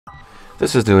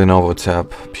This is the Lenovo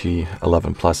Tab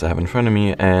P11 Plus I have in front of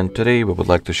me, and today we would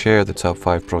like to share the top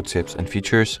 5 pro tips and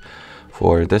features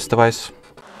for this device.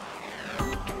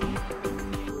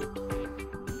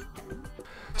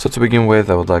 So to begin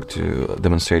with, I would like to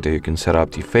demonstrate that you can set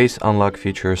up the face unlock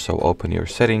feature. So open your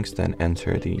settings, then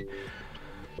enter the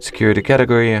security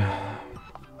category.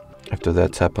 After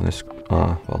that, tap on this,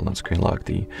 not screen lock,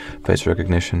 the face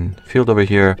recognition field over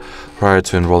here. Prior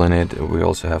to enrolling it, we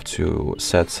also have to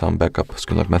set some backup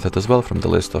screen lock method as well from the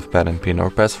list of pattern, pin, or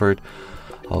password.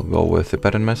 I'll go with the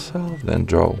pattern myself, then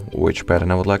draw which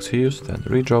pattern I would like to use, then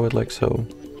redraw it like so.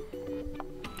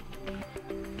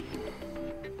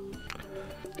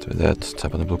 After that,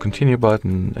 tap on the blue continue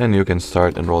button, and you can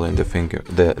start enrolling the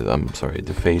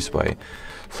face by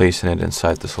placing it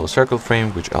inside this little circle frame,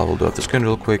 which I will do off the screen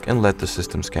real quick, and let the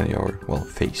system scan your,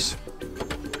 face.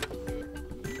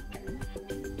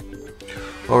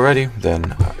 Alrighty,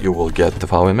 then you will get the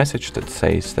following message that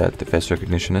says that the face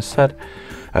recognition is set.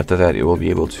 After that, you will be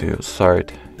able to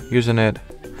start using it.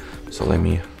 So let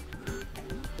me,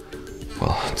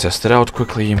 test it out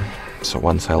quickly. So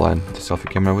once I line the selfie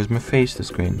camera with my face, the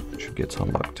screen should get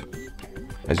unlocked.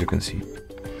 As you can see,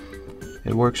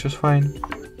 it works just fine.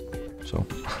 So,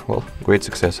 great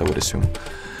success, I would assume.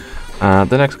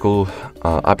 The next cool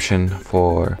option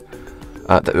for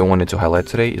that we wanted to highlight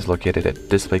today is located at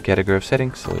display category of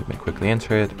settings. So let me quickly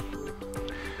enter it.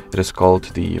 It is called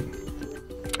the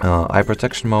eye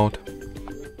protection mode.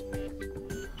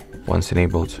 Once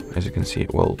enabled, as you can see,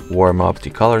 it will warm up the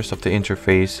colors of the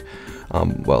interface,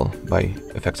 by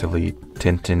effectively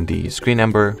tinting the screen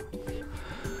amber.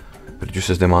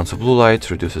 Reduces the amounts of blue light,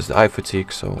 reduces the eye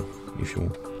fatigue. So if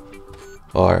you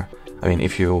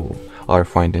are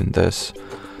finding this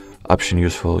option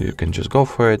useful, you can just go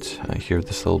for it. Here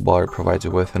this little bar provides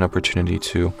you with an opportunity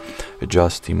to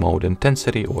adjust the mode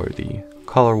intensity or the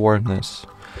color warmness.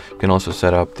 You can also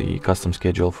set up the custom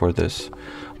schedule for this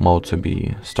mode to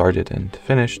be started and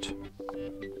finished,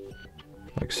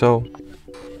 like so.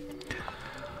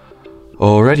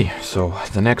 Alrighty, so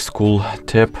the next cool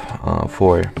tip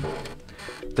for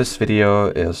this video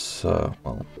is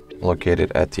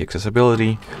located at the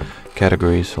accessibility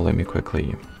category. So let me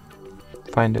quickly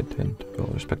find it and will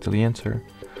respectively enter.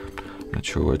 I'm not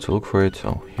sure where to look for it.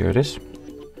 Oh, here it is.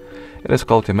 It is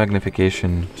called the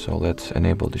magnification. So let's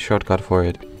enable the shortcut for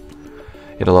it.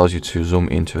 It allows you to zoom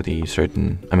into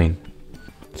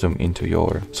zoom into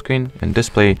your screen and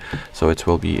display. So it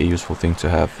will be a useful thing to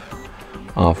have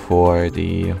for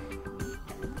the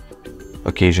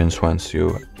occasions once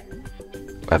you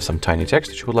have some tiny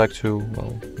text that you would like to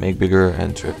make bigger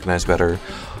and to recognize better,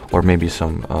 or maybe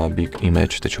some big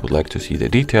image that you would like to see the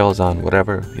details on,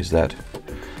 whatever is that.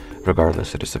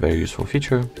 Regardless, it is a very useful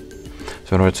feature.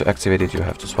 So in order to activate it, you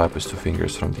have to swipe with 2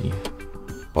 fingers from the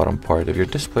bottom part of your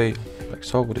display, like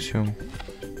so, I would assume.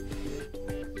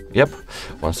 Yep,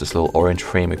 once this little orange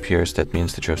frame appears, that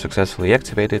means that you have successfully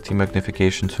activated the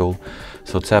magnification tool.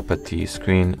 So tap at the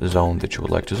screen zone that you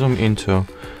would like to zoom into,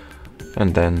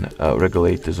 and then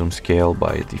regulate the zoom scale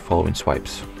by the following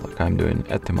swipes, like I'm doing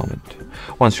at the moment.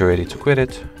 Once you're ready to quit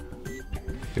it,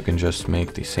 you can just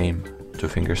make the same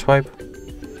 2-finger swipe.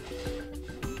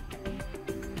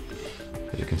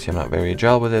 As you can see, I'm not very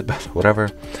agile with it, but whatever.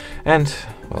 And,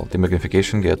 the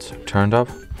magnification gets turned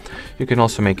off. You can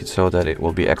also make it so that it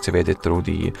will be activated through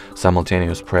the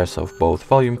simultaneous press of both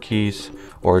volume keys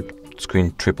or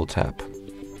screen triple tap.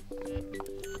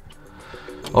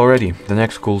 Alrighty, the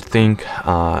next cool thing,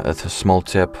 it's a small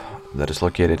tip that is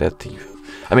located at the,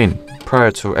 prior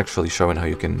to actually showing how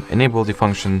you can enable the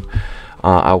function,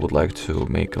 I would like to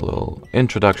make a little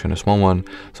introduction, a small one.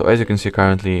 So as you can see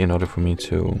currently, in order for me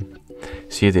to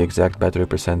see the exact battery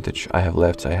percentage I have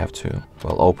left, I have to,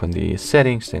 open the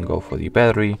settings, then go for the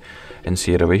battery and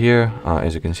see it over here.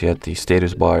 As you can see at the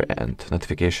status bar and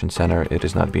notification center, it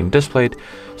is not being displayed.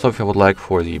 So if I would like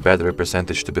for the battery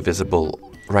percentage to be visible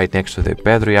right next to the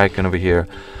battery icon over here,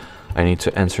 I need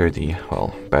to enter the,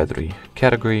 battery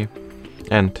category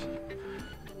and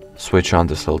switch on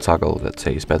this little toggle that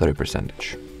says battery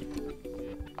percentage.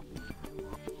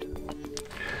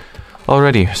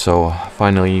 Alrighty, so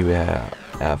finally we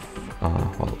have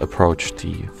approached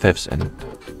the 5th and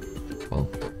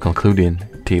concluding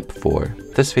tip for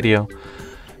this video.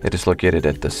 It is located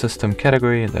at the system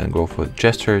category, and then go for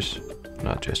gestures,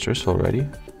 not gestures already.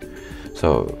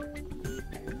 So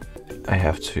I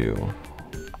have to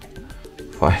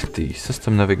find the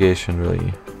system navigation,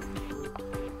 really.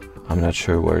 I'm not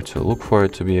sure where to look for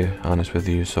it, to be honest with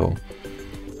you, so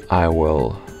I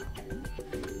will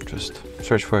just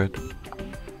search for it.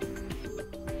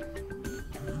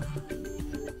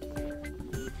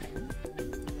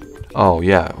 Oh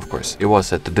yeah, of course, it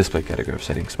was at the display category of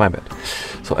settings, my bad.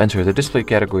 So enter the display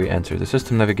category, enter the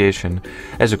system navigation.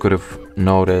 As you could have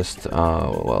noticed,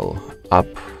 well, up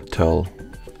till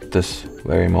this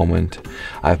very moment,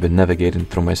 I've been navigating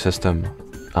through my system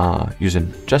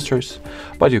using gestures,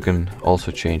 but you can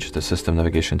also change the system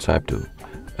navigation type to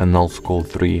an old school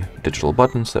 3 digital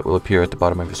buttons that will appear at the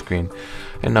bottom of your screen.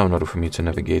 And now in order for me to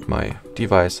navigate my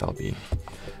device, I'll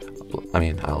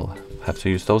have to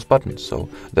use those buttons. So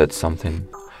that's something,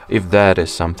 if that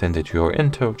is something that you're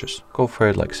into, just go for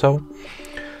it like so.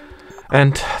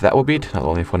 And that will be it, not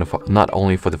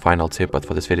only for the final tip, but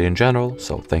for this video in general.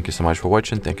 So thank you so much for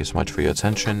watching, thank you so much for your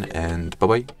attention, and bye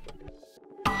bye.